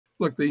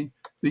look, the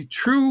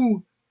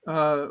true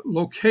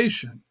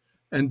location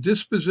and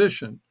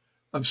disposition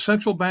of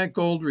central bank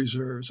gold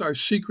reserves are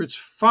secrets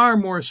far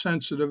more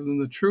sensitive than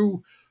the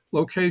true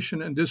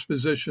location and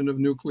disposition of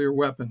nuclear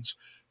weapons,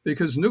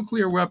 because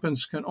nuclear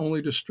weapons can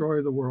only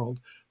destroy the world.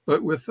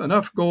 But with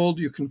enough gold,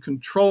 you can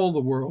control the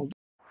world.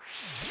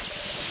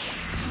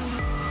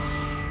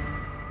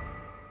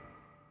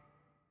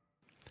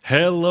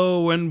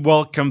 Hello and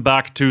welcome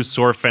back to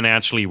Soar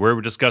Financially, where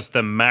we discuss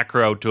the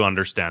macro to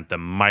understand the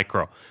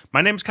micro.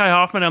 My name is Kai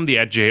Hoffman. I'm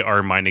the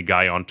 @JR Mining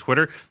Guy on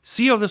Twitter,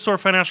 CEO of the Soar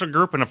Financial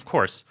Group, and of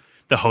course,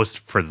 the host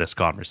for this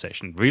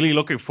conversation. Really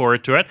looking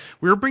forward to it.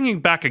 We're bringing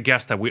back a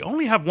guest that we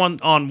only have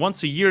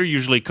once a year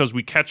usually, because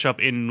we catch up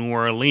in New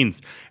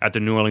Orleans at the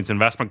New Orleans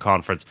Investment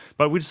Conference.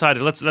 But we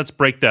decided let's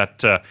break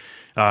that.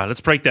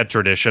 Let's break that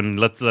tradition.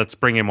 Let's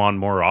bring him on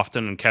more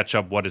often and catch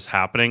up what is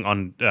happening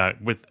on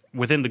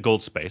within the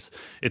gold space.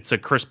 It's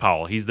Chris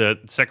Powell. He's the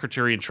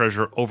Secretary and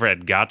Treasurer over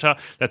at GATA.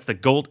 That's the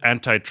Gold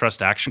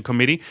Antitrust Action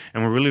Committee,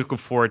 and we're really looking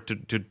forward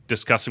to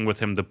discussing with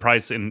him the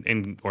price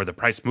or the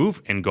price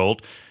move in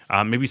gold,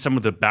 maybe some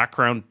of the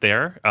background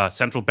there,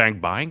 central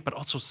bank buying, but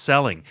also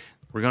selling.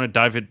 We're going to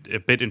dive a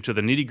bit into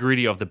the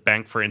nitty-gritty of the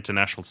Bank for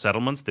International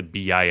Settlements, the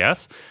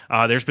BIS.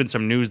 There's been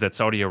some news that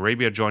Saudi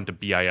Arabia joined the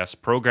BIS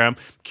program.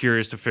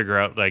 Curious to figure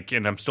out,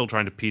 and I'm still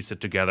trying to piece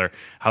it together,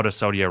 how does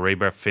Saudi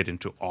Arabia fit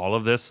into all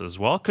of this as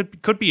well?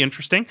 Could be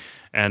interesting.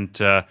 And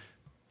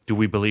do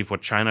we believe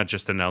what China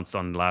just announced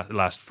on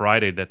last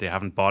Friday, that they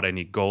haven't bought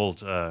any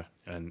gold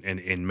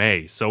in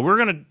May? So we're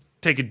going to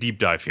take a deep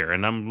dive here,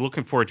 and I'm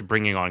looking forward to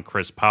bringing on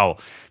Chris Powell.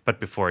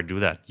 But before I do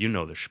that, you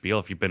know the spiel.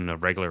 If you've been a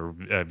regular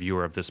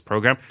viewer of this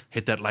program,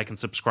 hit that like and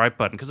subscribe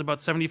button, because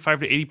about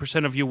 75 to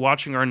 80% of you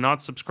watching are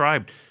not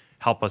subscribed.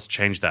 Help us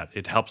change that.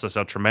 It helps us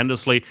out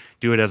tremendously.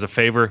 Do it as a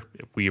favor.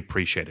 We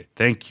appreciate it.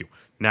 Thank you.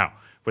 Now,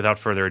 without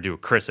further ado,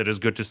 Chris, it is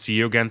good to see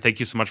you again. Thank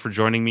you so much for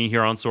joining me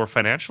here on Soar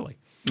Financially.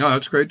 Oh,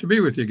 it's great to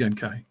be with you again,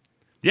 Kai.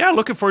 Yeah,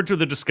 looking forward to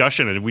the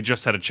discussion, and we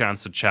just had a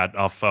chance to chat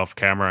off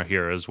camera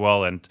here as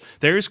well, and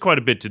there is quite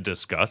a bit to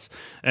discuss.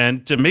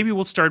 And maybe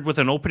we'll start with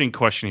an opening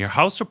question here.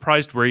 How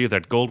surprised were you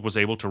that gold was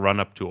able to run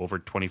up to over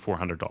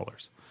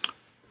 $2,400?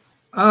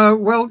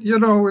 Well,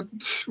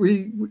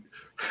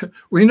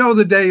 we know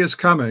the day is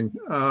coming.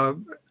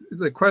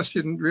 The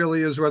question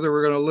really is whether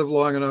we're going to live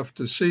long enough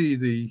to see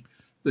the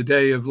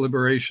day of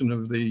liberation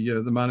of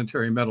the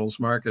monetary metals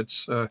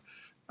markets.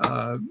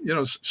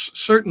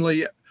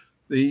 Certainly,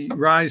 the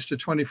rise to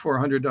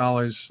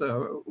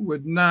 $2,400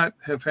 would not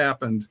have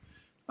happened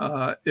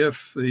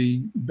if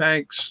the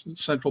banks,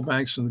 central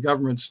banks, and the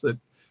governments that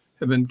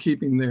have been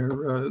keeping their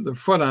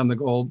foot on the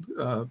gold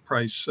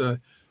price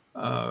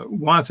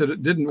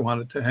didn't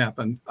want it to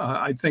happen.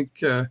 I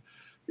think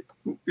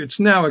it's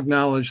now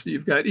acknowledged that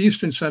you've got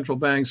Eastern central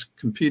banks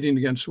competing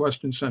against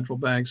Western central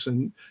banks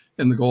in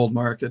the gold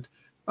market.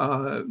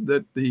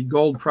 That the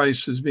gold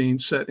price is being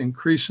set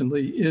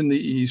increasingly in the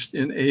East,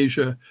 in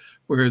Asia,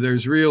 where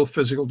there's real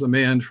physical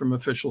demand from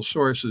official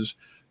sources.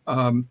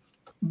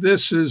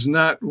 This is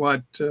not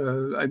what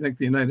I think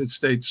the United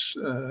States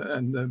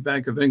and the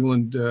Bank of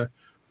England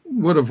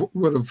would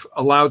have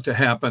allowed to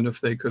happen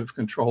if they could have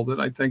controlled it.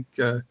 I think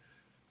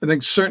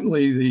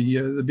certainly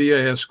the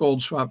BIS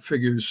gold swap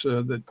figures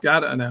that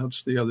GATA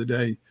announced the other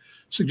day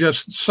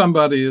suggest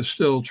somebody is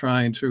still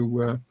trying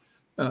to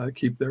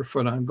keep their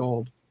foot on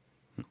gold.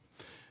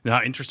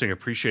 Now, interesting.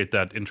 Appreciate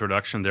that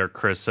introduction there,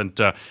 Chris. And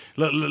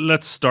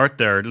let's start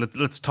there.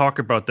 Let's talk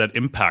about that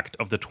impact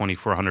of the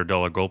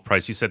 $2,400 gold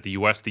price. You said the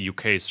US, the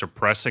UK is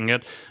suppressing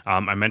it.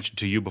 I mentioned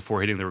to you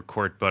before hitting the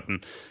record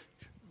button,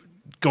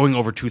 going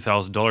over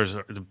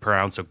 $2,000 per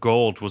ounce of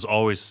gold was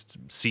always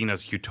seen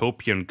as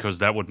utopian, because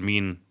that would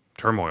mean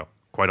turmoil.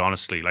 Quite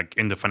honestly, like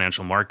in the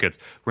financial markets,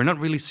 we're not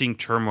really seeing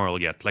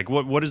turmoil yet. Like,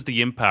 what is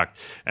the impact?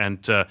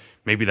 And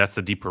maybe that's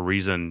the deeper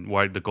reason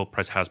why the gold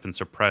price has been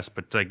suppressed.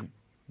 But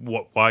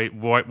why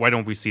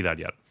don't we see that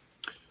yet?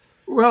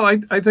 Well, I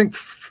think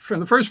in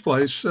the first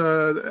place,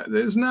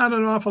 there's not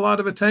an awful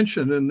lot of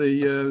attention in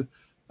the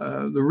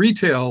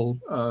retail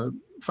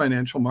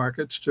financial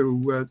markets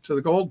to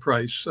the gold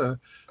price.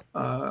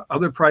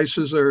 Other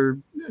prices are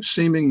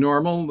seeming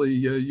normal. The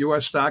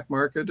U.S. stock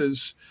market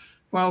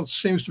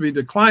seems to be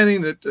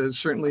declining. It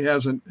certainly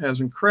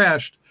hasn't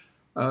crashed.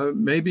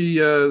 Maybe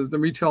the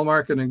retail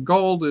market in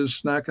gold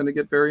is not going to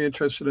get very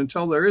interested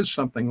until there is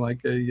something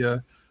like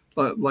a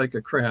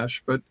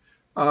crash. But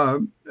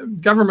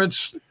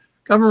governments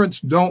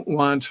don't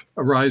want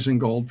a rising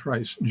gold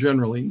price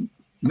generally.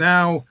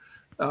 Now,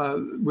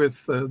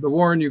 with the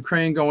war in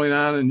Ukraine going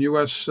on and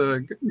U.S.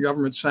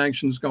 Government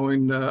sanctions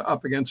going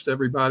up against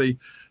everybody,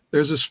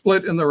 there's a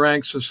split in the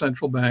ranks of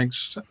central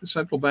banks.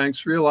 Central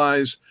banks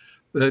realize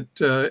that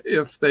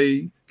if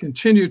they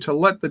continue to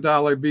let the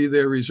dollar be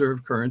their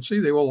reserve currency,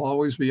 they will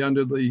always be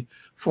under the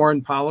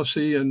foreign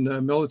policy and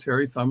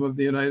military thumb of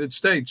the United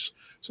States.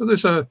 So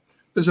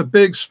there's a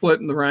big split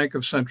in the rank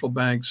of central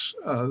banks.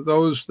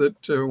 Those that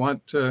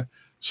want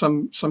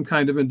some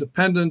kind of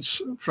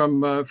independence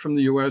from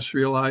the U.S.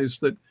 realize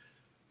that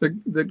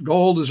that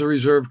gold as a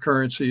reserve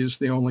currency is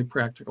the only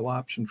practical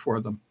option for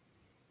them.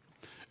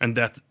 And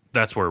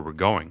that's where we're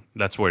going.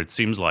 That's what it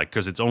seems like,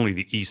 because it's only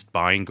the East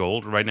buying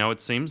gold right now,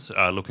 it seems,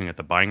 looking at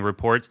the buying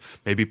reports.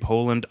 Maybe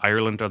Poland,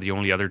 Ireland are the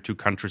only other two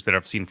countries that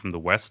I've seen from the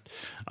West,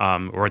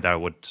 or that I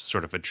would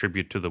sort of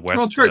attribute to the West.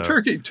 Well,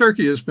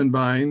 Turkey has been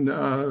buying.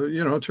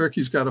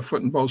 Turkey's got a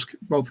foot in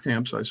both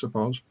camps, I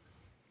suppose.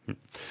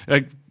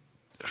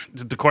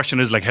 The question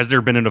is, like, has there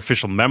been an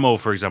official memo,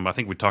 for example? I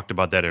think we talked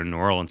about that in New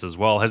Orleans as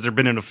well. Has there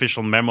been an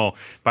official memo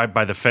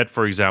by the Fed,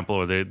 for example,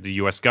 or the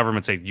U.S.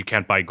 government saying you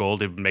can't buy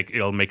gold,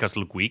 it'll make us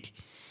look weak?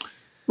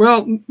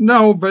 Well,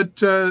 no, but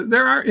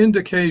there are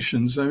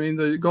indications. I mean,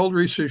 the gold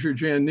researcher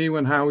Jan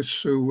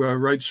Nieuwenhuis, who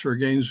writes for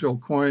Gainesville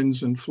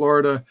Coins in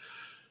Florida,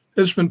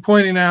 has been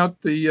pointing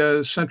out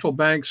the central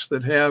banks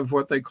that have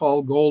what they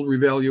call gold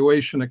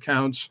revaluation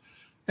accounts,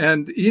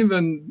 and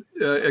even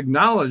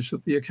acknowledge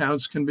that the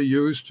accounts can be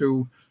used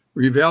to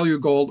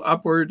revalue gold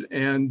upward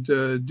and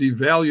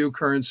devalue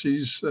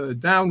currencies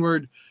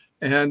downward,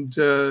 and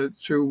to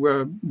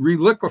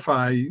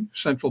reliquify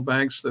central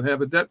banks that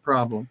have a debt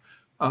problem.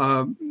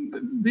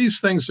 These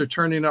things are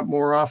turning up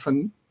more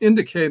often,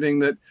 indicating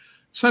that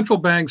central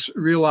banks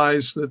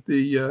realize that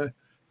the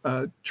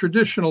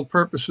traditional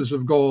purposes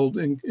of gold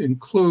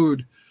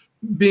include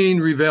being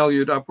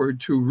revalued upward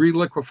to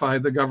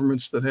reliquify the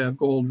governments that have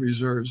gold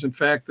reserves. In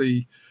fact,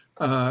 the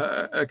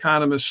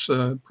economists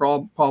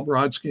Paul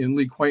Brodsky and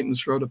Lee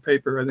Quaintance wrote a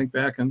paper, I think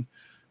back in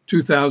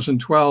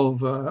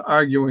 2012,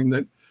 arguing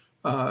that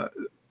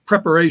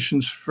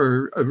preparations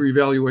for a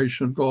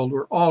revaluation of gold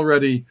were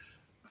already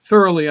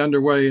thoroughly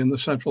underway in the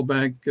central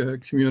bank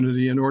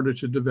community in order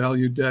to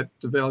devalue debt,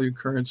 devalue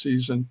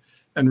currencies, and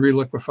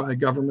reliquify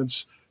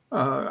governments.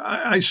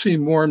 I see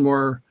more and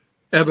more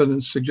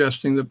evidence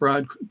suggesting that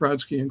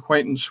Brodsky and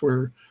Quaintance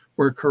were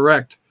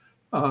correct,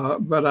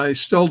 but I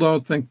still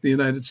don't think the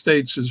United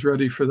States is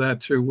ready for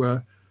that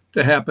to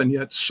happen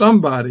yet.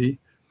 Somebody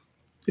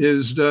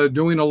is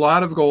doing a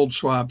lot of gold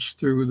swaps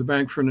through the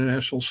Bank for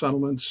International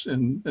Settlements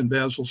in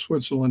Basel,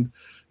 Switzerland,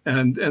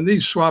 and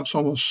these swaps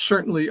almost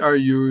certainly are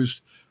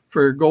used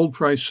for gold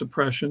price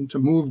suppression, to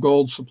move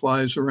gold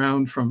supplies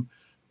around from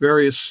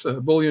various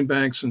bullion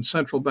banks and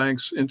central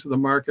banks into the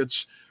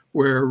markets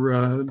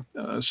where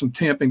some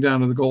tamping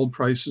down of the gold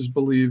price is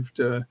believed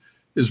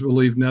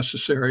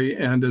necessary.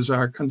 And as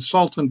our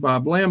consultant,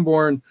 Bob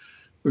Lamborn,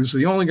 who's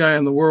the only guy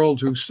in the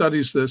world who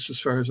studies this, as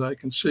far as I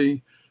can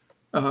see,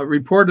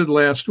 reported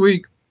last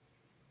week,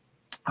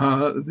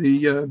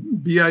 the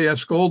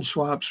BIS gold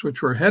swaps,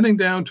 which were heading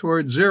down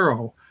toward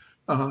zero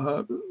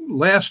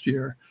last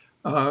year,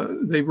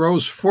 they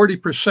rose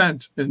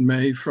 40% in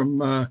May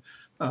from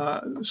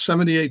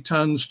 78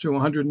 tons to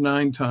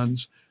 109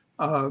 tons.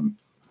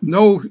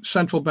 No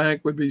central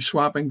bank would be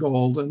swapping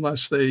gold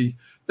unless they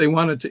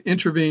wanted to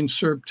intervene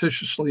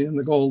surreptitiously in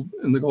the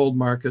gold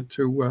market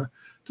to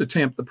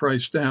tamp the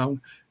price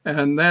down.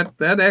 And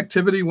that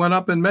activity went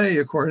up in May,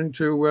 according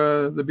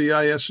to the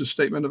BIS's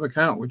statement of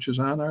account, which is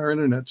on our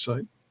internet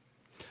site.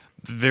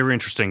 Very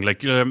interesting.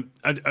 Like,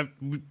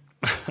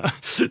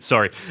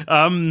 sorry.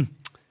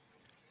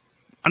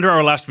 Under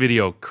our last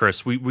video,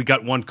 Chris, we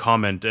got one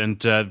comment, and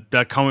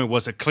that comment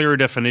was a clearer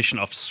definition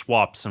of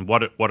swaps and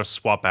what a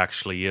swap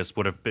actually is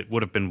would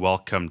have been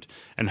welcomed,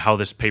 and how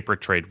this paper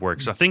trade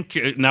works. I think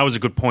now is a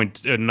good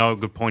point. Now a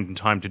good point in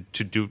time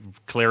to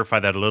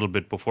clarify that a little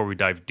bit before we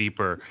dive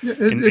deeper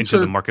into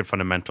the market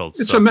fundamentals.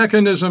 It's a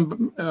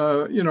mechanism,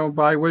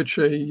 by which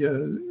at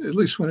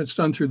least when it's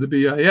done through the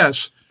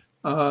BIS,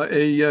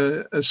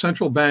 a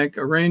central bank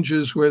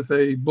arranges with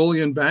a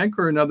bullion bank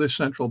or another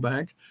central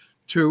bank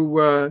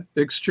to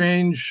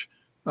exchange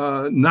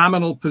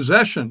nominal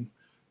possession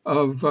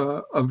of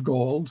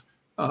gold,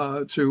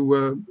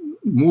 to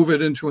move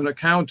it into an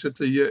account at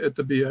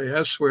the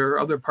BIS where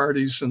other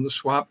parties in the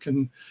swap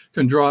can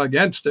draw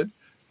against it.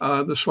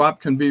 The swap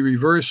can be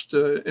reversed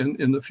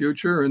in the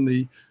future, and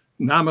the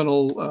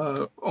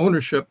nominal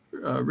ownership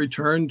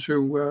returned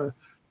to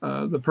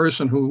the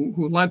person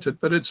who lent it.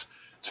 But it's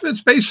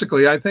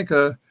basically, I think,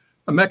 a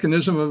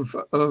mechanism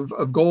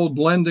of gold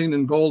lending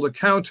and gold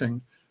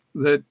accounting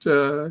that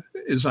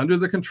is under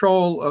the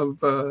control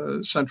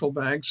of central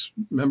banks,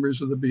 members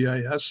of the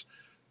BIS,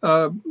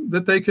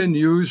 that they can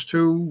use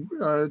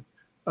to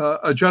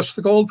adjust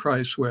the gold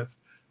price with.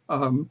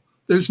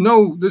 There's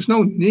no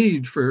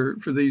need for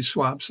these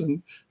swaps,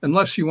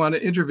 unless you want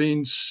to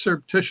intervene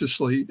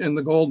surreptitiously in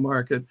the gold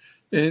market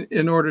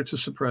in order to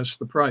suppress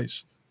the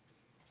price.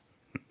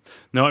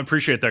 No, I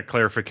appreciate that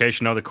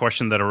clarification. Now, the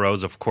question that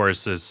arose, of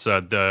course, is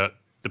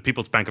the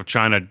People's Bank of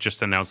China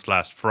just announced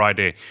last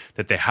Friday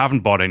that they haven't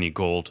bought any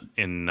gold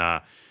in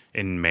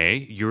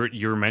May.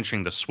 You're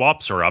mentioning the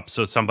swaps are up,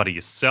 so somebody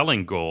is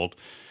selling gold,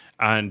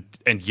 and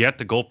yet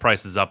the gold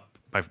price is up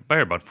by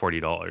about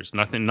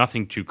 $40.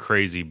 Nothing too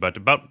crazy, but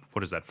about,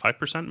 what is that,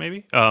 5%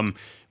 maybe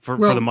for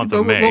the month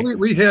of May. Well,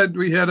 we had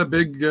a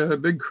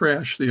big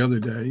crash the other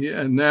day,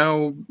 and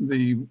now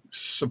the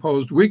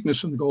supposed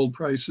weakness in the gold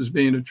price is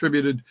being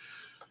attributed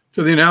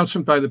to the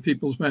announcement by the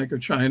People's Bank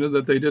of China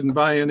that they didn't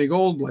buy any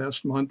gold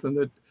last month, and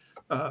that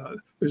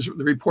there's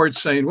the report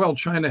saying, well,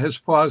 China has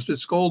paused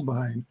its gold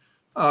buying.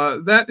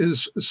 That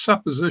is a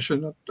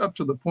supposition up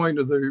to the point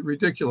of the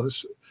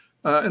ridiculous.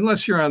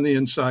 Unless you're on the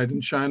inside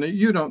in China,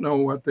 you don't know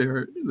what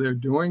they're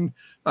doing.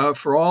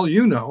 For all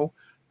you know,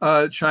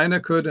 China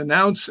could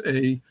announce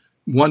a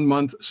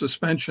 1-month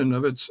suspension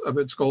of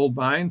its gold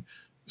buying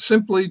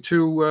simply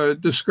to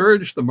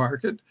discourage the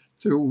market,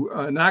 to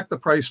knock the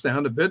price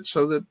down a bit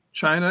so that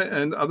China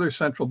and other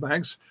central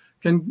banks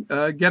can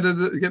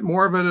get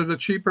more of it at a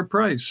cheaper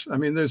price. I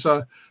mean, there's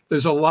a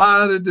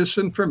lot of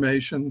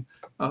disinformation,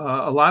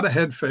 a lot of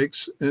head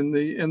fakes in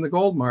the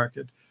gold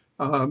market.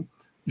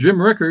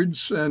 Jim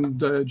Rickards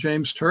and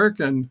James Turk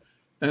and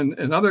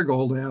other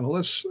gold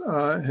analysts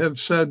have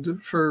said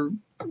for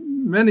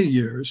many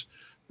years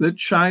that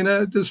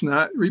China does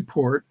not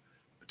report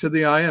to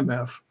the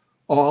IMF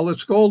all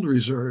its gold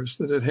reserves,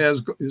 that it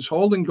is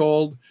holding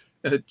gold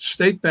at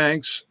state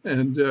banks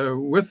and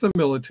with the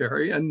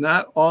military, and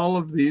not all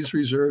of these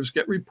reserves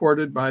get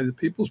reported by the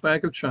People's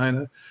Bank of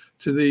China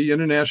to the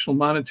International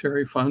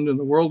Monetary Fund and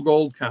the World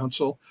Gold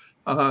Council.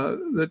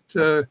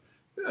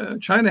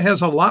 China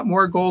has a lot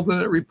more gold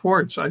than it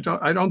reports. I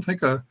don't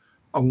think a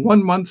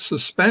 1-month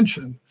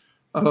suspension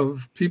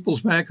of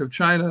People's Bank of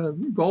China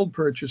gold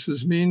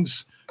purchases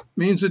means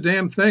a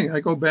damn thing. I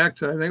go back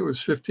to, I think it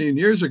was 15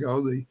 years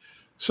ago, the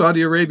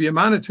Saudi Arabia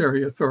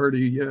Monetary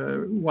Authority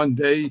one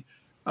day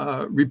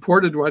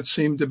reported what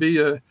seemed to be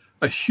a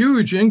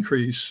huge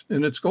increase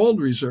in its gold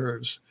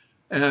reserves.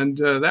 And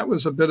that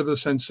was a bit of a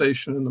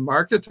sensation in the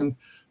market. And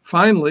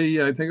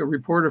finally, I think a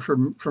reporter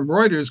from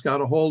Reuters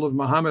got a hold of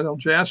Mohammed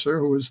Al-Jasser,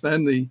 who was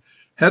then the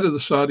head of the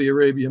Saudi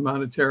Arabia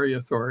Monetary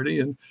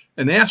Authority, and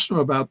asked him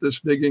about this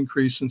big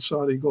increase in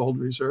Saudi gold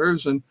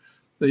reserves. And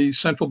the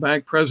central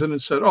bank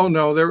president said, oh,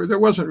 no, there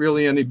wasn't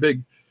really any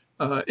big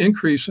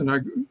increase in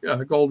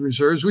our gold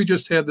reserves. We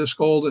just had this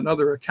gold in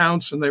other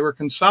accounts, and they were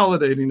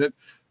consolidating it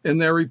in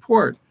their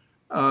report.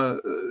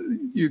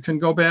 You can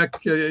go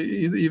back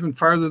even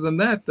farther than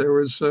that. There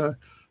was a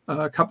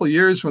couple of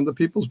years when the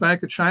People's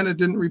Bank of China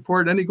didn't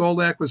report any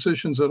gold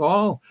acquisitions at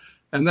all.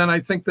 And then I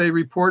think they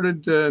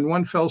reported in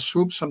one fell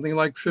swoop something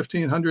like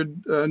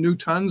 1,500 new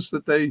tons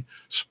that they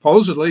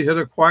supposedly had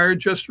acquired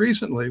just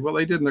recently. Well,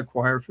 they didn't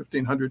acquire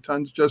 1,500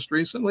 tons just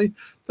recently.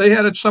 They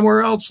had it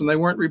somewhere else and they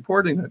weren't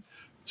reporting it.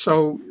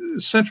 So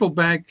central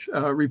bank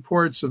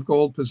reports of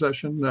gold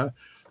possession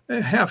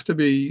have to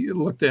be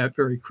looked at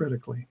very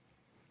critically.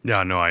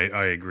 Yeah, no,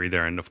 I agree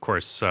there. And of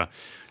course,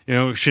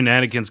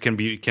 shenanigans can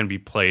be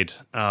played.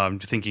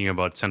 Thinking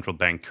about central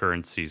bank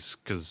currencies,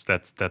 because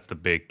that's the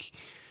big,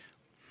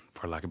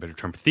 for lack of a better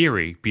term,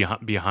 theory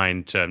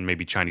behind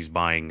maybe Chinese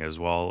buying as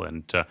well,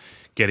 and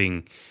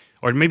getting,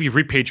 or maybe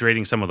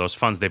repatriating some of those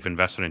funds they've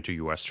invested into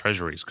U.S.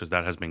 Treasuries, because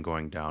that has been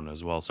going down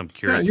as well. So I'm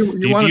curious, do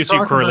you see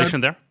a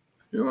correlation there?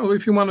 Well,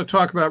 if you want to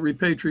talk about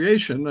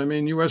repatriation, I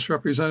mean, U.S.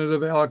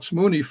 Representative Alex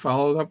Mooney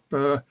followed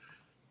up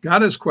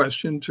GATA's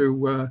question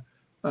to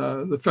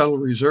the Federal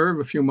Reserve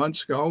a few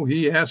months ago.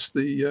 He asked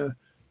the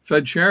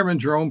Fed Chairman,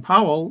 Jerome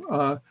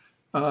Powell,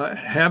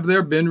 have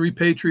there been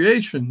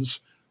repatriations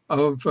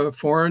of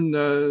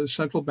foreign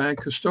central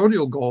bank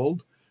custodial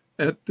gold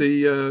at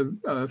the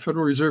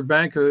Federal Reserve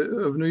Bank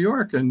of New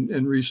York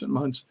in recent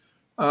months?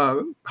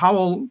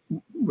 Powell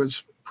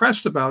was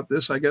pressed about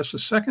this, I guess, a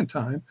second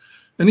time,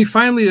 and he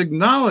finally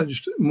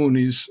acknowledged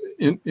Mooney's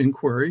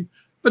inquiry,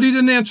 but he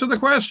didn't answer the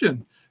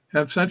question.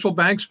 Have central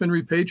banks been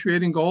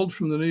repatriating gold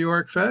from the New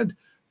York Fed?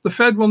 The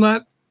Fed will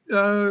not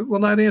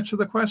answer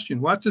the question.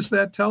 What does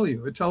that tell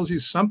you? It tells you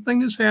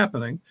something is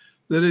happening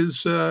that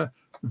is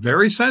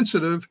very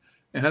sensitive,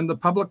 and the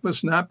public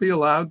must not be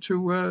allowed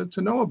to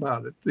know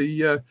about it.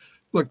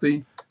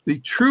 The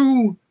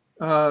true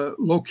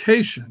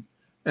location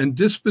and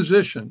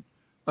disposition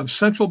of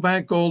central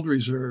bank gold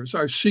reserves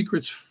are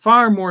secrets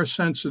far more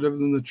sensitive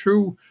than the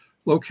true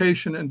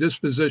location and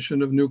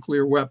disposition of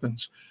nuclear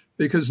weapons,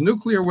 because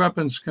nuclear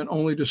weapons can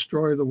only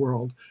destroy the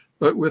world.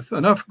 But with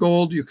enough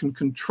gold, you can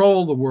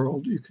control the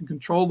world. You can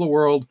control the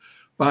world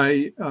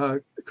by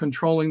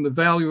controlling the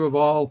value of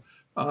all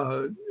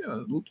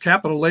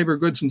capital, labor,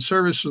 goods, and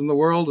services in the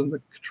world, and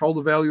control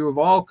the value of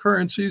all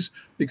currencies,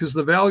 because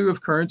the value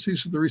of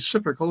currencies is the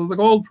reciprocal of the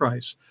gold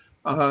price.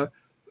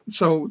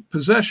 So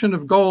possession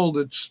of gold,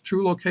 its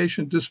true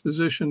location,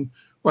 disposition,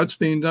 what's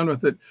being done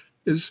with it,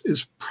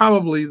 is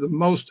probably the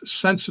most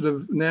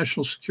sensitive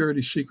national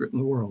security secret in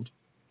the world.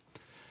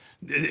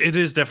 It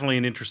is definitely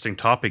an interesting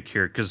topic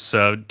here, because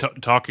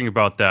talking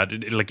about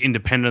that, like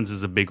independence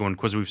is a big one,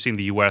 because we've seen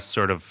the U.S.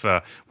 sort of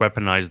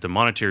weaponize the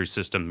monetary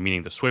system,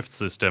 meaning the SWIFT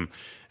system,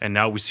 and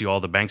now we see all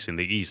the banks in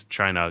the East,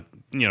 China,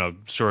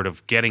 sort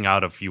of getting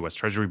out of U.S.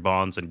 Treasury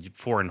bonds and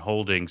foreign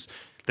holdings.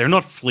 They're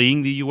not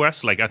fleeing the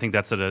U.S. Like, I think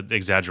that's an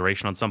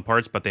exaggeration on some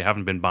parts, but they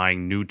haven't been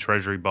buying new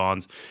Treasury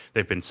bonds.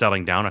 They've been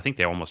selling down. I think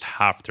they almost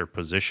halved their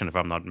position, if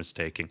I'm not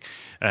mistaken,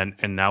 and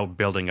now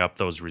building up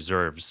those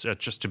reserves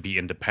just to be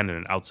independent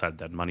and outside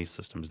that money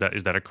system. Is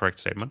that a correct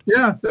statement?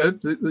 Yeah,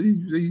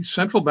 the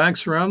central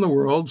banks around the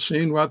world,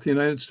 seeing what the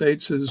United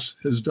States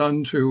has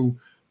done to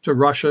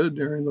Russia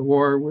during the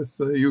war with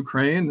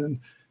Ukraine, and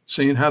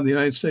seeing how the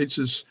United States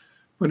is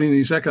putting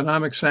these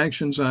economic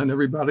sanctions on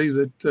everybody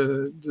that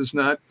does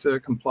not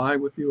comply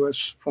with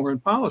U.S. foreign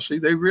policy,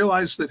 they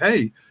realize that,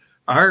 hey,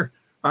 our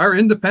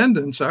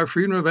independence, our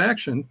freedom of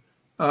action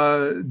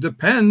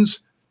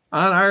depends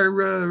on our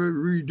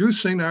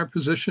reducing our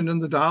position in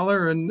the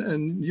dollar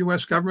and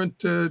U.S. government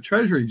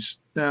treasuries.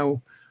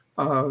 Now,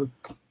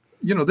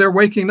 they're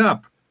waking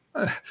up.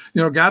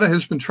 GATA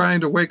has been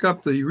trying to wake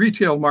up the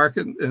retail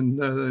market in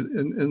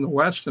the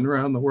West and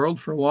around the world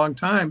for a long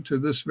time to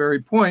this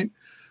very point.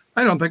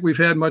 I don't think we've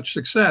had much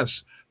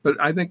success, but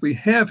I think we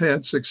have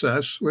had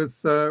success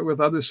with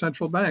other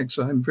central banks.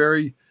 I'm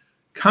very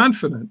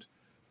confident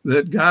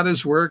that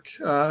GATA's work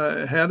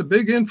had a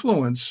big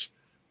influence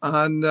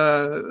on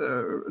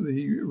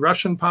the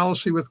Russian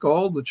policy with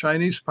gold, the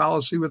Chinese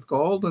policy with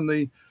gold, and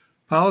the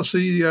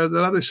policy that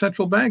other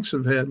central banks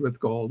have had with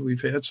gold.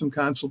 We've had some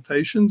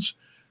consultations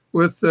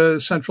with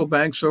central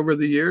banks over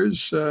the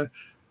years.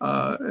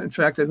 In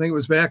fact, I think it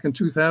was back in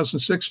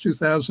 2006,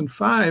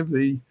 2005,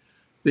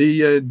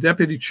 the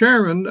deputy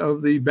chairman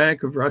of the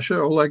Bank of Russia,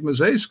 Oleg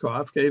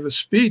Mezhevskov, gave a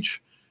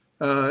speech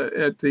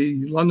at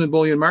the London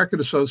Bullion Market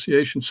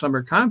Association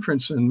summer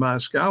conference in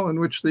Moscow, in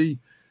which the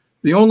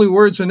only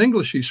words in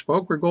English he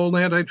spoke were Gold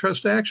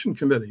Antitrust Action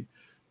Committee.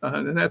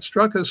 And that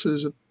struck us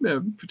as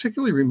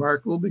particularly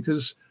remarkable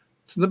because,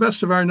 to the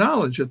best of our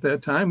knowledge at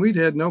that time, we'd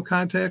had no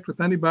contact with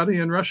anybody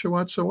in Russia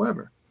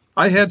whatsoever.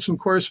 I had some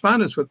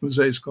correspondence with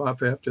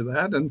Mezhevskov after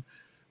that, and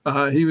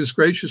he was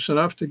gracious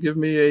enough to give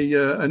me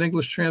an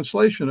English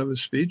translation of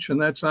his speech,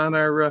 and that's on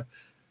our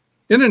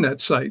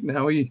internet site.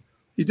 Now, he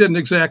didn't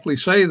exactly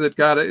say that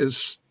GATA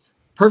is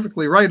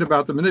perfectly right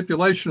about the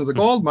manipulation of the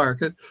gold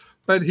market,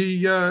 but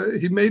he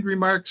made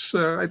remarks.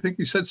 I think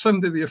he said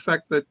something to the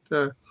effect that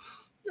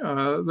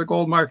the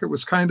gold market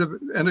was kind of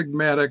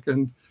enigmatic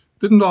and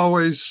didn't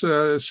always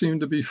seem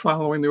to be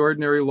following the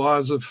ordinary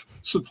laws of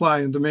supply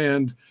and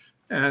demand.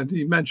 And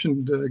he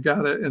mentioned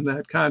GATA in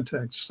that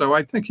context. So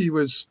I think he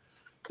was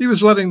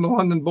letting the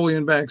London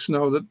bullion banks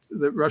know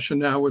that Russia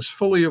now was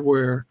fully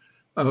aware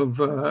of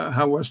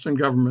how Western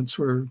governments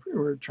were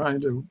trying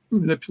to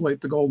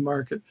manipulate the gold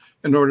market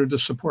in order to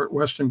support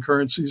Western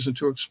currencies and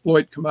to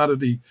exploit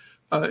commodity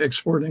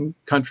exporting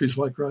countries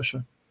like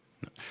Russia.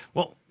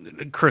 Well,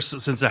 Chris,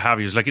 since I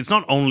have you, it's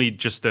not only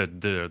just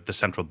the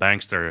central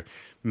banks that are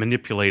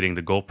manipulating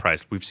the gold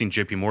price. We've seen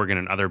J.P. Morgan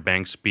and other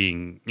banks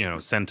being,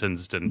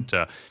 sentenced and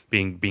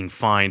being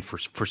fined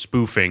for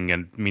spoofing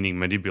and meaning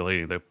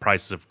manipulating the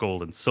prices of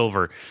gold and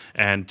silver.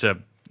 And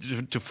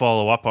to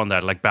follow up on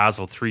that, like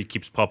Basel III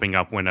keeps popping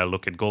up when I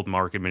look at gold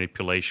market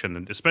manipulation,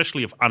 and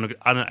especially of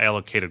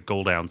unallocated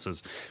gold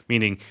ounces,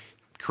 meaning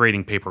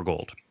creating paper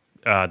gold.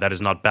 That is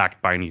not backed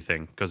by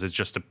anything because it's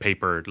just a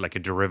paper, like a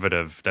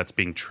derivative that's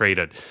being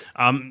traded.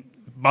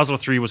 Basel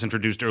III was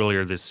introduced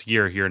earlier this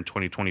year here in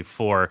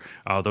 2024.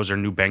 Those are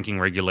new banking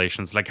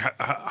regulations. Like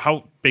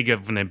how big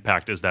of an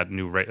impact is that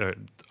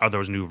are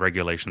those new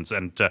regulations?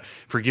 And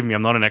forgive me,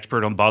 I'm not an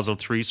expert on Basel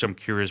III, so I'm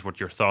curious what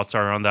your thoughts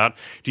are on that.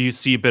 Do you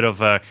see a bit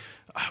of a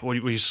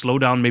will you slow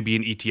down maybe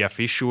in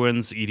ETF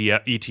issuance,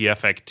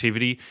 ETF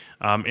activity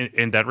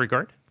in that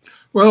regard?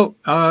 Well,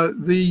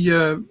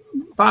 the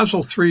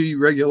Basel III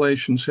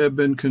regulations have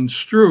been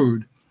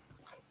construed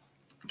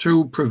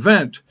to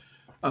prevent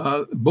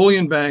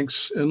bullion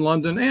banks in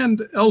London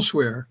and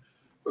elsewhere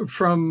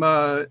from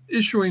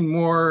issuing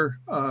more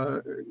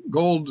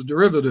gold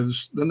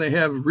derivatives than they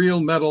have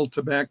real metal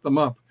to back them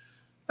up.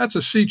 That's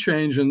a sea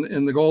change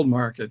in the gold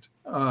market.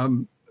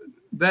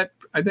 That,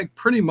 I think,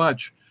 pretty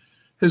much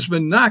has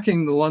been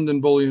knocking the London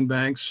bullion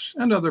banks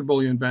and other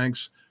bullion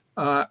banks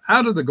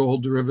out of the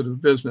gold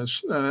derivative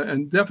business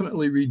and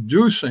definitely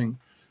reducing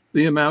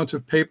the amount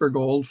of paper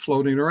gold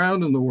floating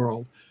around in the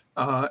world.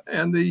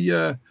 And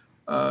the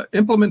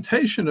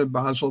implementation of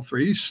Basel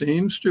III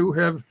seems to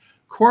have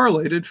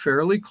correlated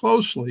fairly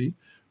closely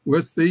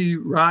with the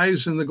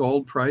rise in the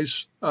gold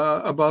price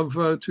above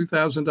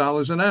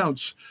 $2,000 an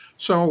ounce.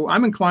 So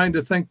I'm inclined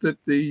to think that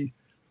the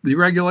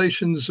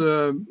regulations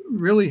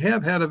really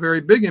have had a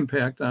very big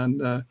impact on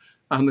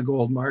the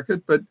gold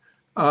market. But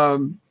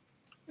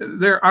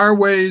there are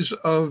ways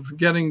of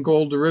getting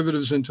gold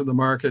derivatives into the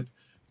market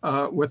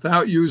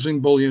without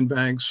using bullion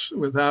banks,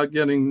 without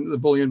getting the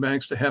bullion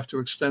banks to have to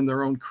extend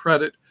their own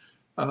credit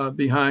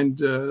behind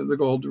the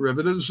gold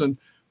derivatives. And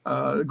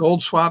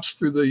gold swaps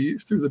through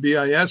the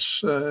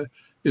BIS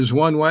is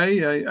one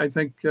way. I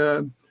think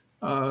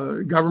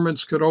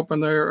governments could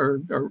open or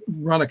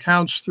run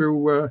accounts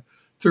through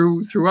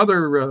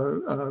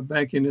other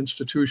banking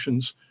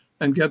institutions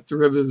and get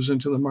derivatives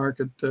into the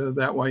market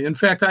that way. In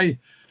fact, I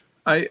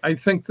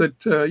think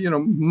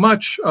that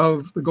much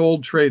of the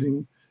gold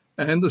trading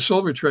and the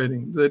silver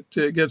trading that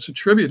gets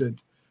attributed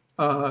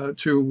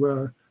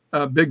to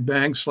big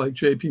banks like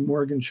J.P.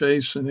 Morgan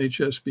Chase and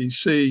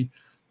HSBC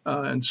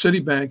and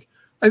Citibank,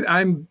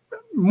 I'm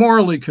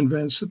morally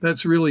convinced that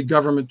that's really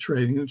government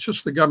trading. It's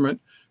just the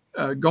government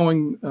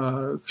going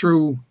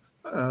through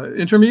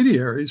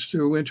intermediaries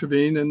to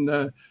intervene in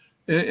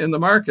the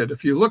market.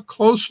 If you look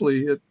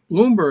closely at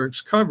Bloomberg's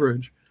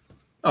coverage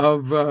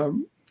of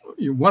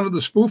one of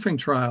the spoofing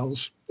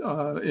trials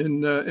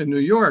in New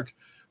York,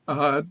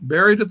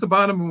 buried at the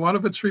bottom of one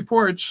of its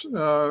reports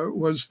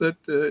was that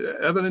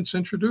evidence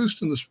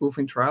introduced in the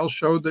spoofing trial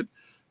showed that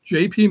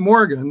J.P.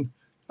 Morgan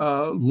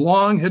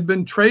long had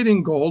been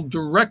trading gold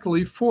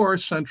directly for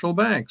central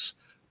banks.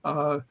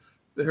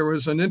 There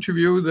was an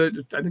interview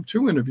that, I think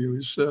 2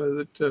 interviews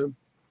that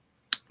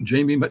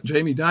Jamie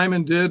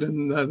Dimon did,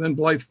 and then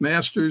Blythe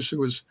Masters, who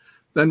was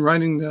then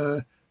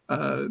running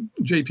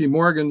J.P.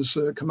 Morgan's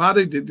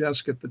commodity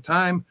desk at the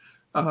time,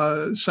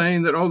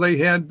 saying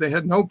that, they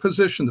had no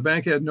position. The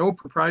bank had no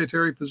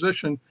proprietary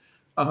position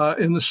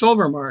in the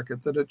silver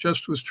market, that it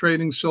just was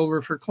trading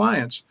silver for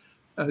clients.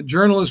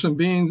 Journalism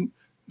being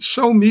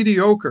so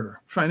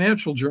mediocre,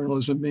 financial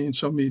journalism being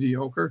so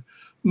mediocre,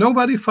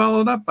 nobody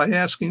followed up by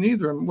asking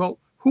either of them, well,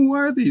 who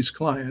are these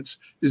clients?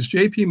 Is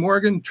J.P.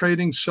 Morgan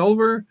trading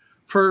silver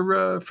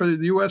for the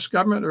U.S.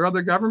 government or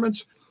other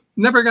governments?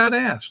 Never got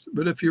asked.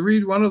 But if you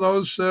read one of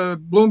those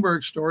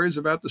Bloomberg stories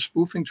about the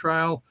spoofing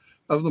trial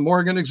of the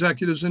Morgan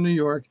executives in New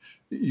York,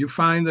 you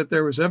find that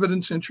there was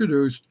evidence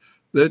introduced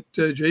that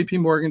J.P.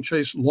 Morgan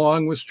Chase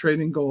long was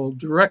trading gold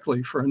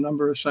directly for a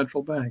number of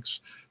central banks.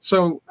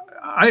 So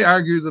I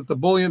argue that the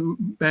bullion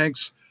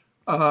banks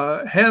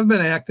have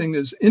been acting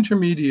as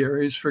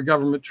intermediaries for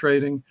government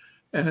trading.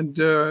 And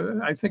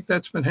I think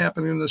that's been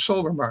happening in the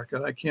silver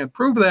market. I can't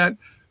prove that,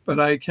 but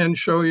I can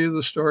show you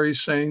the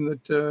stories saying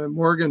that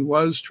Morgan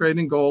was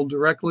trading gold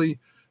directly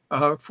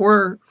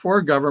for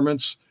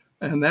governments,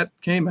 and that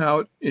came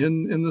out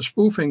in the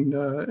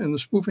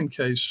spoofing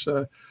case.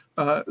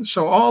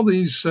 So all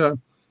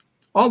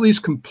these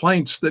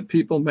complaints that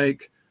people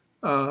make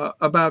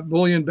about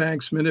bullion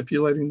banks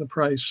manipulating the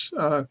price,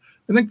 I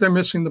think they're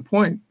missing the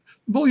point.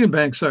 Bullion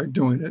banks aren't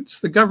doing it; it's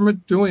the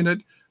government doing it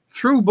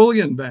through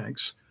bullion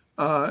banks.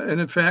 And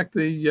in fact,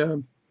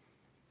 the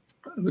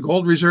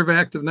Gold Reserve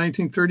Act of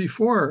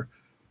 1934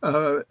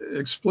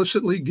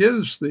 explicitly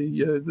gives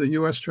the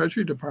U.S.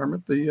 Treasury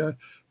Department the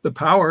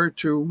power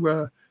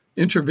to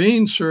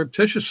intervene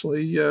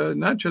surreptitiously,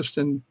 not just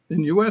in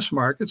U.S.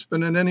 markets,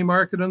 but in any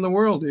market in the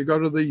world. You go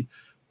to the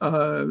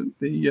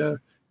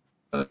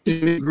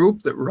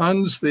group that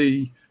runs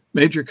the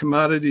major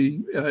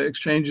commodity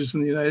exchanges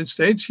in the United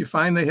States, you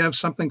find they have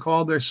something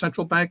called their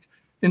central bank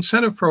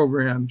incentive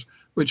programs,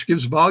 which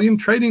gives volume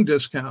trading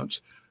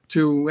discounts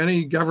to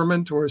any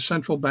government or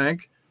central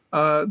bank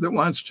that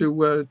wants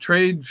to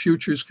trade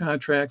futures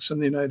contracts in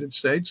the United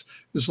States,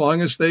 as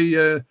long as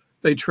they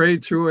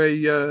trade through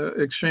a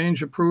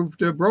exchange-approved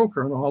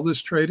broker. And all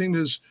this trading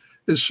is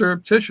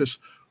surreptitious.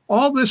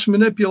 All this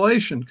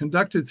manipulation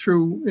conducted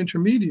through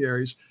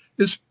intermediaries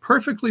is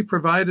perfectly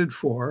provided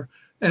for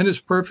and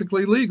is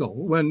perfectly legal.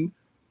 When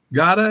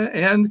GATA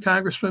and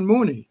Congressman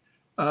Mooney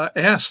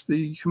asked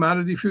the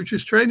Commodity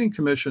Futures Trading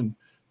Commission,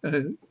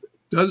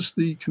 does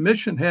the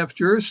commission have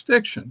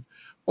jurisdiction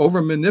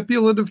over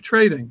manipulative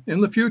trading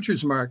in the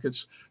futures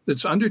markets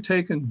that's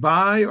undertaken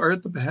by or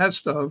at the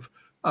behest of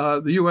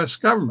the U.S.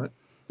 government?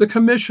 The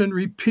commission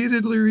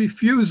repeatedly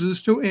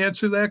refuses to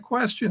answer that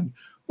question.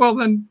 Well,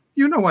 then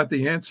you know what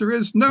the answer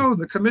is. No,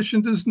 the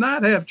commission does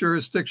not have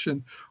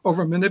jurisdiction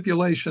over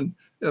manipulation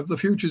of the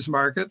futures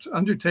markets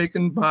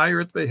undertaken by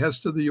or at the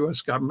behest of the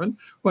U.S. government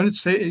when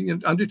it's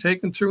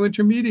undertaken through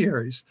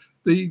intermediaries.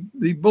 The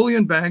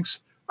bullion banks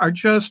are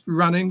just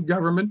running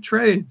government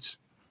trades.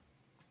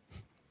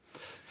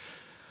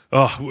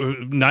 Oh,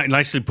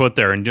 nicely put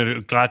there,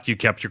 and glad you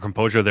kept your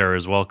composure there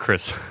as well,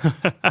 Chris.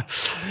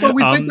 Well,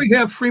 we think we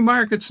have free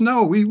markets.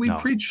 No, we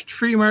preach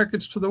free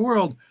markets to the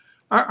world.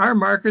 Our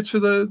markets are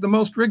the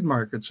most rigged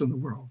markets in the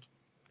world.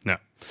 No.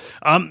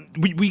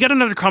 We got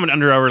another comment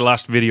under our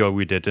last video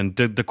we did, and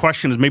the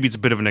question is, maybe it's a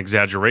bit of an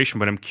exaggeration,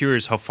 but I'm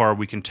curious how far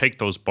we can take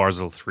those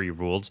Basel III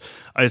rules.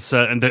 And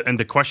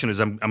the question is,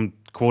 I'm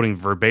quoting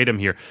verbatim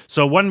here.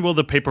 So when will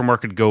the paper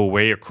market go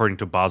away according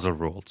to Basel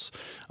rules?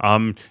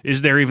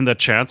 Is there even the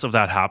chance of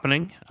that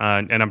happening?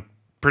 And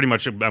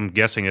I'm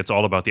guessing it's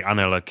all about the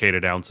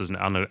unallocated ounces and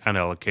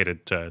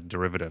unallocated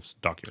derivatives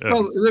document.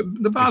 Well,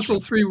 the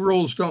Basel III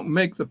rules don't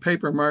make the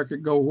paper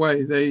market go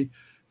away.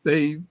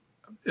 They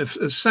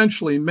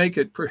essentially make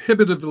it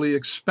prohibitively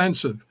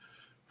expensive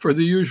for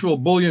the usual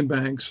bullion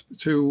banks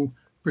to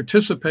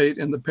participate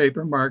in the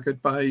paper market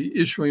by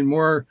issuing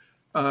more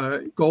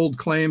gold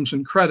claims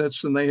and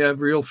credits than they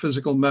have real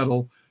physical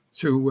metal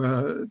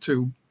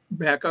to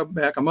back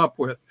them up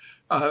with.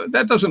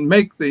 That doesn't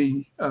make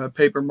the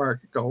paper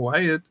market go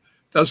away. It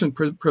doesn't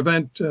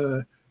prevent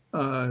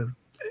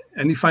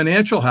any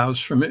financial house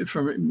from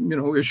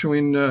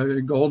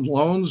issuing gold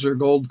loans or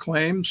gold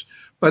claims,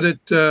 but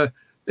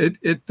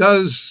it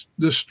does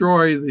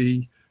destroy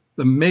the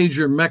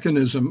major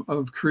mechanism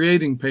of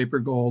creating paper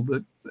gold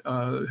that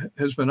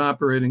has been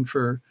operating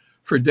for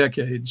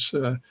decades.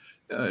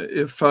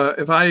 If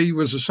I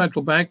was a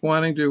central bank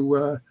wanting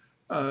to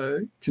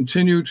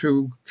continue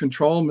to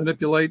control,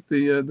 manipulate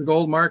the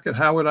gold market,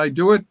 how would I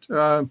do it?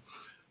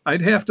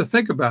 I'd have to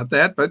think about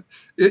that. But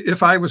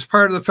if I was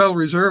part of the Federal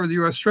Reserve or the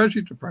U.S.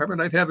 Treasury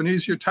Department, I'd have an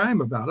easier time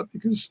about it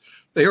because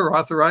they are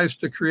authorized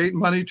to create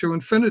money to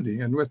infinity.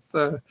 And with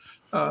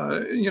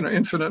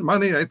infinite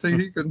money, I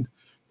think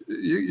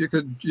you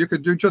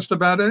could do just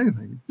about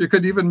anything. You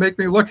could even make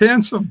me look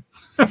handsome.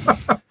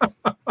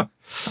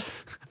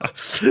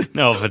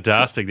 No,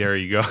 fantastic. There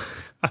you go.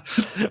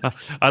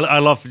 I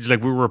love,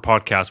 like, we were a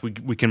podcast.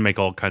 We can make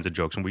all kinds of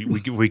jokes, and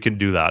we can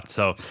do that.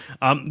 So,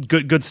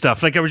 good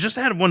stuff. Like, I was just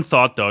had one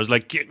thought though. I was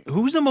like,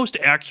 who's the most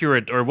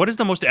accurate, or what is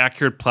the most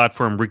accurate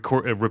platform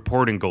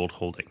reporting gold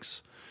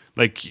holdings?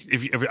 Like,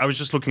 if I was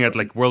just looking at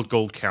like World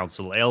Gold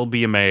Council,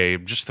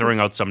 LBMA, just throwing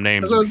out some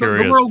names.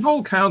 The World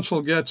Gold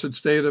Council gets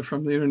its data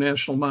from the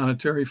International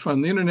Monetary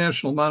Fund. The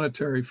International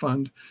Monetary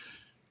Fund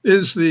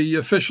is the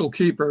official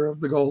keeper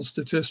of the gold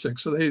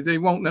statistics, so they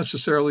won't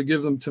necessarily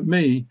give them to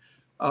me.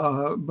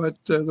 But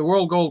the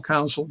World Gold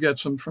Council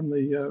gets them from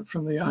the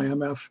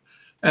IMF,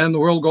 and the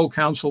World Gold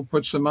Council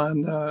puts them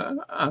on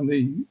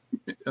the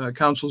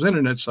council's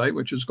internet site,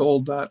 which is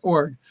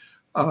gold.org.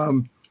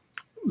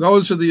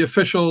 Those are the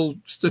official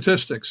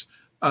statistics.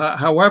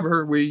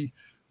 However, we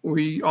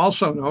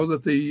also know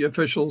that the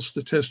official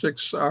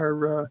statistics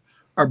are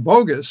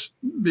bogus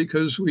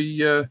because we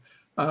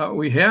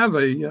have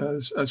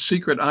a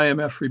secret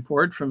IMF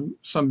report from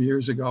some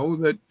years ago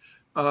that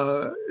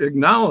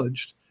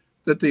acknowledged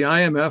that the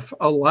IMF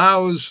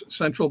allows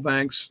central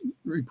banks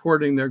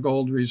reporting their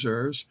gold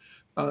reserves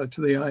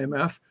to the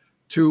IMF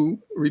to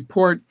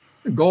report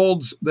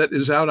gold that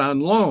is out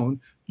on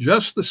loan,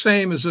 just the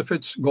same as if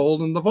it's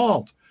gold in the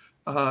vault.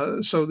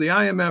 So the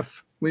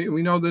IMF,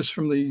 we know this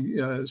from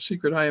the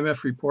secret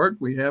IMF report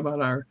we have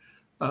on our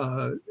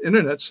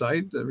internet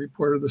site, the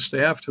report of the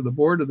staff to the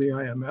board of the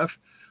IMF,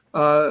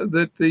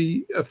 that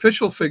the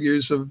official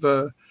figures of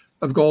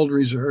gold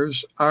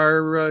reserves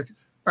are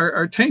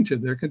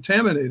tainted. They're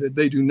contaminated.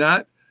 They do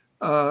not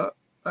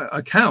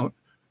account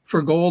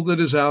for gold that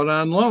is out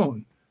on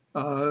loan.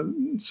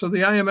 So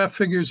the IMF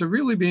figures are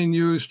really being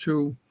used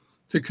to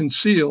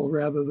conceal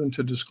rather than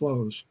to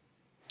disclose.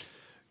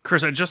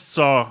 Chris, I just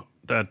saw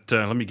that.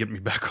 Let me get me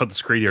back on the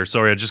screen here.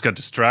 Sorry, I just got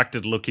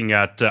distracted looking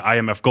at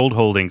IMF gold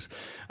holdings.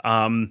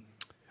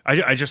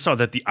 I just saw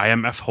that the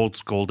IMF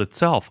holds gold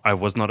itself. I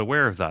was not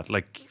aware of that.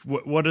 Like,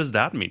 what does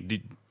that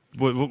mean?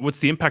 What's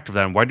the impact of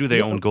that, and why do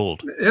they own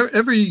gold?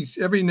 Every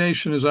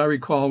nation, as I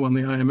recall, when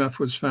the IMF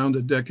was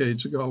founded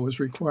decades ago, was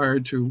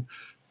required to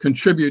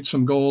contribute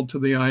some gold to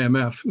the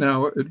IMF.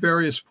 Now, at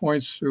various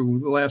points through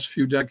the last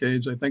few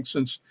decades, I think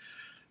since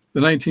the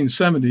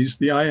 1970s,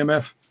 the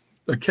IMF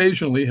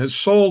occasionally has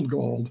sold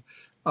gold.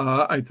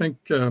 I think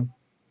the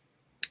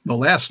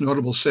last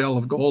notable sale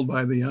of gold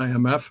by the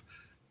IMF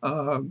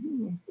a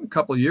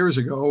couple of years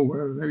ago,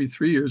 or maybe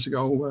 3 years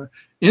ago,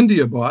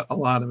 India bought a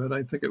lot of it.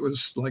 I think it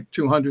was like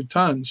 200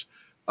 tons.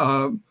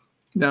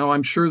 Now,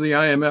 I'm sure the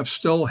IMF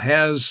still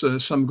has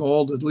some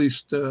gold, at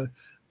least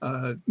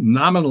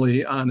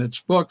nominally, on its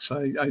books.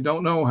 I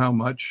don't know how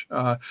much.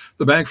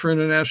 The Bank for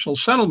International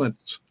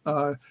Settlements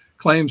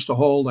claims to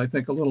hold, I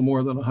think, a little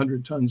more than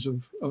 100 tons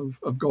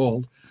of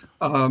gold.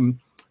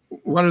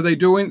 What are they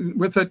doing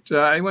with it?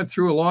 I went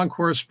through a long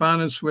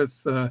correspondence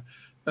with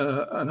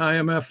an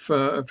IMF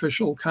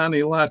official,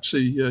 Connie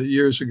Latzi,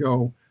 years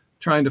ago,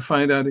 trying to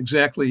find out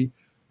exactly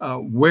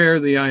where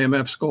the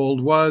IMF's gold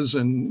was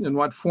and in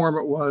what form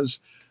it was.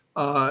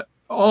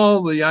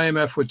 All the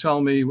IMF would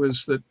tell me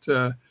was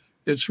that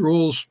its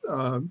rules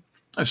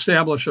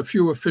establish a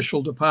few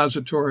official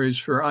depositories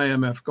for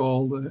IMF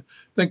gold. I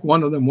think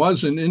one of them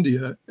was in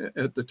India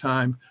at the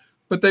time,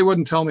 but they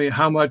wouldn't tell me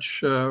how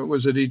much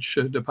was at each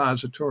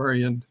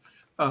depository. And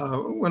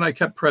when I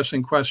kept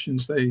pressing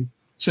questions, they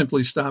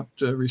simply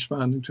stopped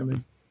responding to me.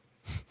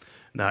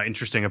 Now,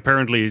 interesting.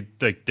 Apparently,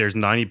 like, there's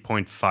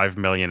 90.5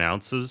 million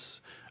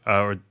ounces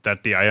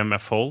that the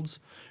IMF holds.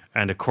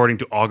 And according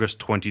to August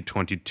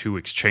 2022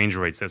 exchange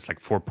rates, that's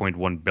like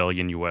 $4.1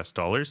 billion US.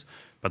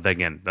 But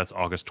again, that's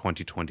August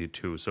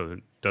 2022. So it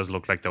does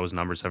look like those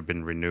numbers have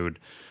been renewed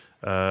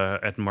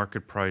at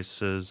market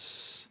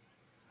prices.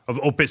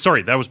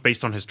 Sorry, that was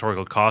based on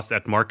historical cost.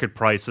 At market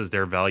prices,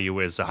 their value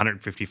is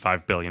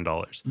 $155 billion.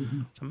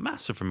 Mm-hmm. It's a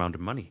massive amount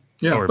of money.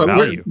 Yeah, or but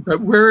value.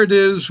 Where it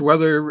is,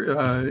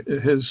 whether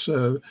it has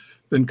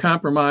been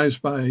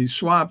compromised by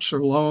swaps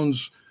or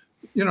loans,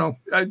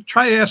 I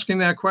try asking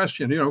that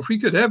question. If we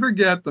could ever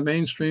get the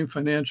mainstream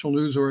financial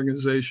news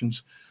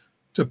organizations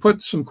to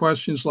put some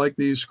questions like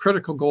these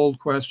critical gold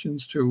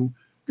questions to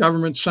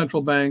governments,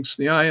 central banks,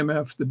 the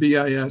IMF, the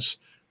BIS,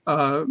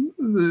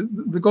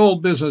 the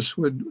gold business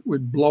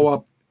would blow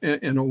up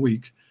in a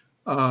week.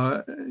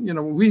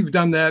 We've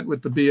done that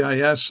with the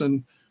BIS,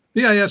 and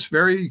BIS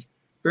very,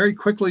 very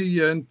quickly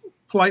and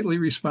politely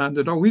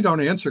responded, "Oh, we don't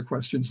answer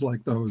questions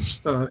like those."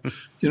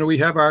 We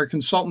have our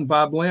consultant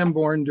Bob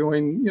Lamborn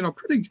doing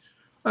pretty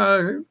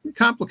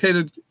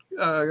complicated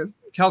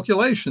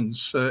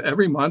calculations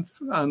every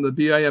month on the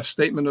BIS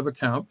statement of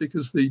account,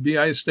 because the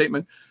BIS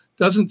statement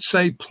doesn't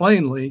say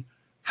plainly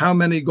how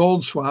many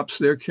gold swaps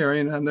they're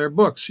carrying on their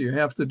books. You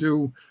have to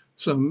do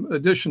some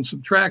addition,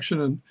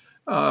 subtraction,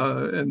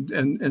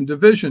 and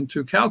division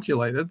to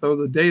calculate it, though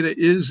the data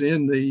is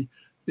in the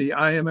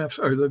IMF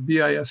or the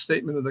BIS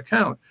statement of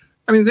account.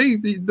 I mean,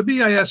 the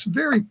BIS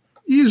very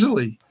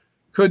easily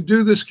could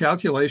do this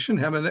calculation,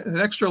 have an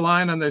extra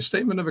line on their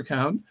statement of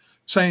account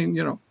saying,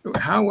 you know,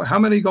 how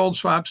many gold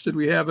swaps did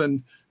we have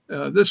in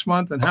this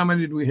month and how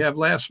many did we have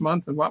last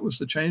month and what was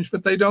the change?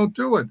 But they don't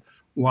do it.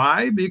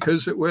 Why?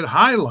 Because it would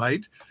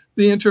highlight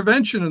the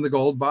intervention in the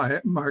gold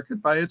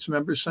market by its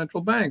member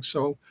central banks.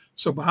 So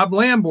Bob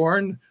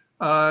Lamborn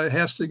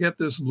has to get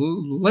this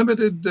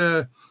limited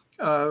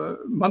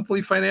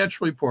monthly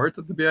financial report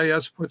that the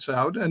BIS puts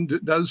out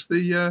and does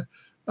the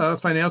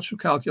financial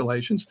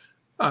calculations.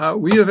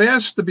 We have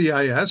asked the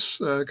BIS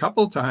a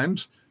couple of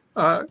times,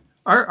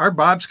 are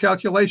Bob's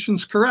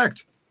calculations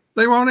correct?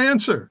 They won't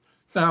answer.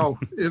 Now,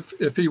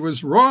 if he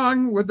was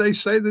wrong, would they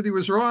say that he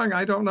was wrong?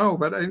 I don't know,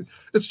 but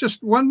it's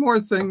just one more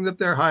thing that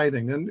they're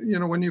hiding. And, you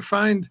know, when you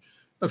find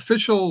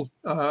official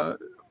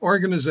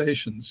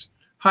organizations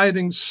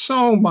hiding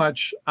so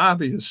much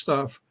obvious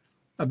stuff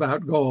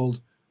about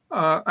gold,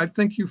 I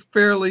think you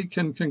fairly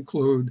can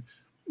conclude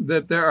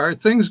that there are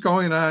things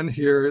going on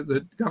here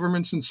that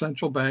governments and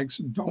central banks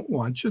don't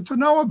want you to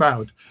know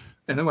about.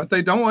 And what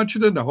they don't want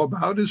you to know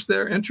about is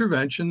their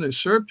intervention, their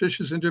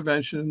surreptitious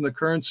intervention in the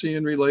currency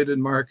and related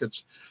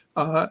markets.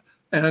 You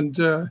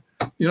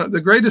know,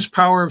 the greatest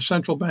power of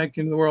central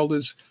banking in the world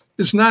is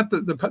not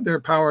their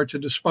power to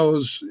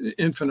dispose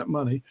infinite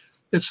money.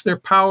 It's their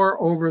power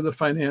over the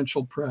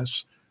financial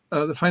press.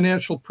 The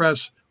financial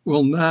press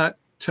will not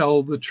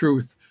tell the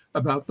truth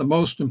about the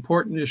most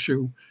important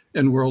issue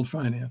in world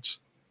finance.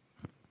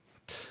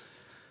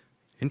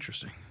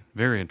 Interesting.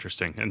 Very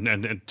interesting,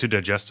 and to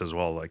digest as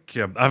well. Like,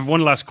 yeah, I have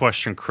one last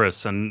question,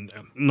 Chris, and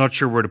I'm not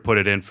sure where to put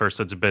it in first.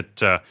 It's a bit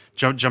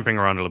jumping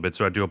around a little bit,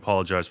 so I do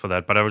apologize for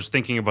that. But I was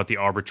thinking about the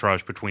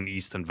arbitrage between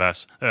East and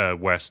West,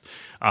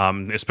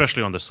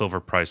 especially on the silver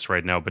price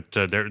right now. But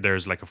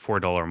there's like a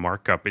 $4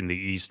 markup in the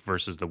East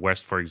versus the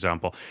West, for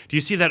example. Do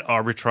you see that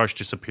arbitrage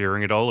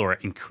disappearing at all or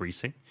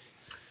increasing?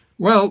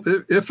 Well,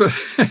 if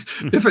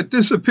it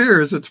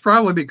disappears, it's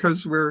probably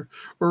because we're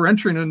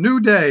entering a new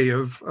day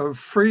of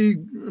free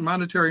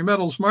monetary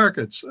metals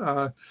markets.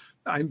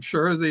 I'm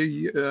sure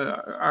the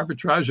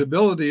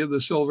arbitrageability of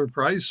the silver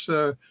price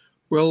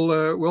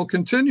will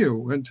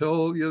continue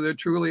until there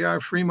truly are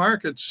free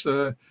markets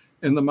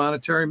in the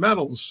monetary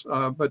metals.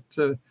 But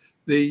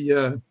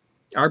the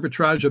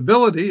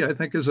arbitrageability, I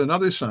think, is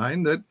another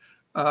sign that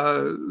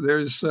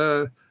there's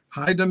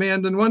high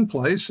demand in one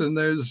place, and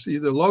there's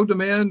either low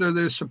demand or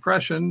there's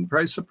suppression,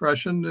 price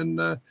suppression in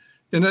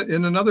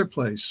another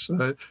place.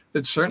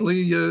 It's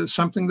certainly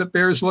something that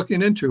bears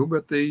looking into,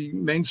 but the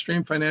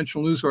mainstream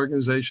financial news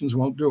organizations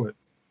won't do it.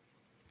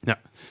 Yeah,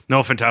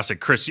 no,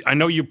 fantastic, Chris. I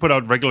know you put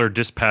out regular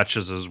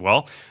dispatches as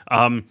well.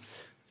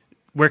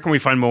 Where can we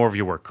find more of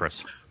your work,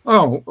 Chris?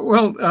 Oh,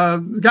 well,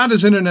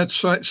 GATA's internet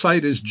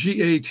site is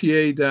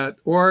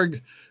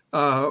gata.org.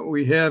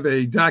 We have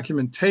a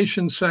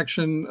documentation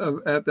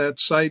section at that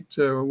site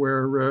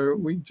where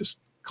we just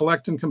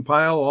collect and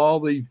compile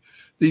all the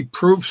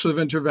proofs of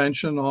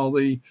intervention, all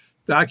the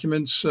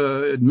documents,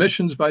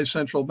 admissions by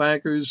central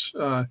bankers.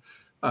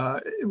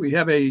 We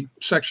have a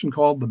section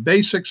called the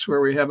Basics,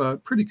 where we have a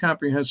pretty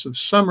comprehensive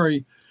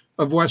summary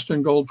of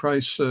Western gold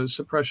price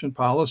suppression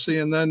policy.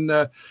 And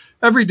then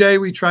every day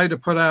we try to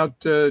put out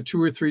 2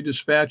 or 3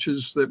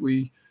 dispatches that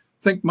we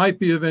think might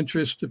be of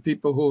interest to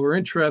people who are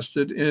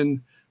interested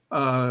in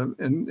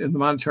the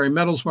monetary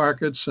metals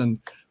markets and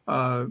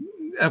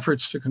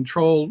efforts to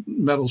control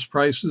metals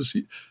prices.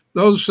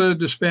 Those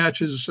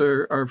dispatches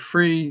are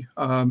free.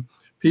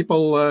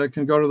 People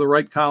can go to the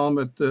right column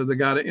at the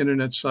GATA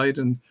internet site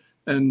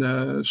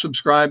and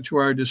subscribe to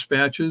our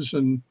dispatches.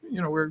 And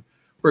you know,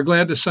 we're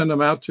glad to send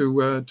them out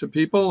to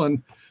people.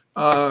 And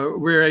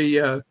we're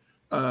a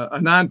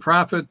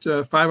nonprofit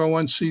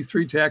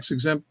 501c3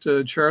 tax-exempt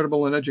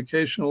charitable and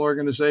educational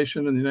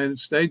organization in the United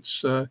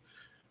States.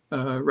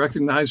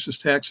 Recognized as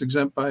tax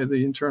exempt by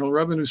the Internal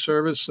Revenue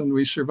Service, and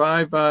we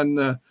survive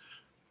on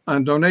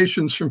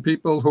donations from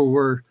people who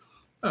were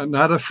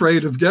not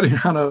afraid of getting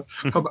on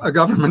a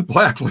government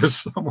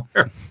blacklist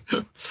somewhere.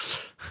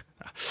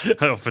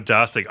 Oh,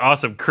 fantastic.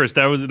 Awesome. Chris,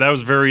 that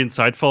was very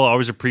insightful. I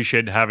always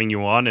appreciate having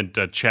you on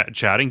and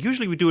chatting.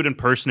 Usually we do it in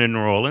person in New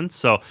Orleans,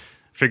 so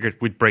figured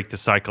we'd break the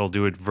cycle,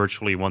 do it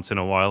virtually once in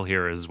a while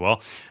here as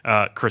well.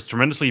 Chris,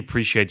 tremendously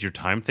appreciate your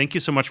time. Thank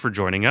you so much for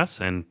joining us,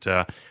 and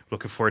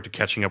looking forward to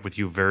catching up with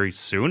you very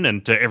soon.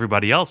 And to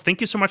everybody else,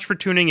 thank you so much for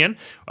tuning in.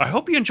 I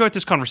hope you enjoyed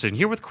this conversation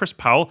here with Chris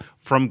Powell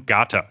from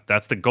GATA.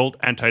 That's the Gold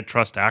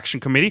Antitrust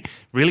Action Committee.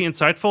 Really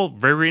insightful,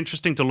 very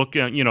interesting to look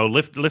at,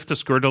 lift the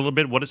skirt a little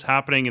bit. What is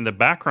happening in the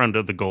background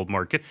of the gold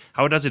market?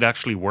 How does it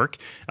actually work?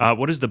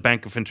 What is the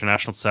Bank of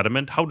International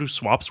Settlement? How do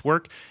swaps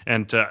work?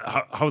 And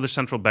how the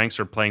central banks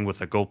are playing with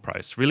the gold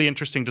price. Really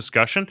interesting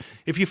discussion.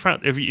 If you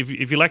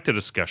like the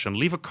discussion,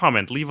 leave a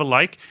comment, leave a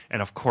like,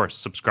 and of course,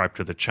 subscribe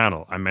to the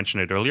channel. I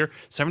mentioned it earlier,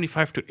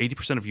 75 to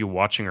 80% of you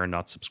watching are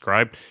not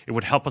subscribed. It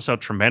would help us out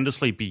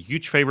tremendously, be a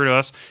huge favor to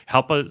us,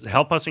 help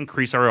us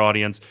increase our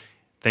audience.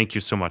 Thank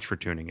you so much for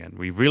tuning in.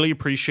 We really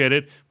appreciate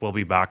it. We'll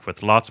be back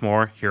with lots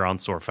more here on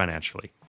Soar Financially.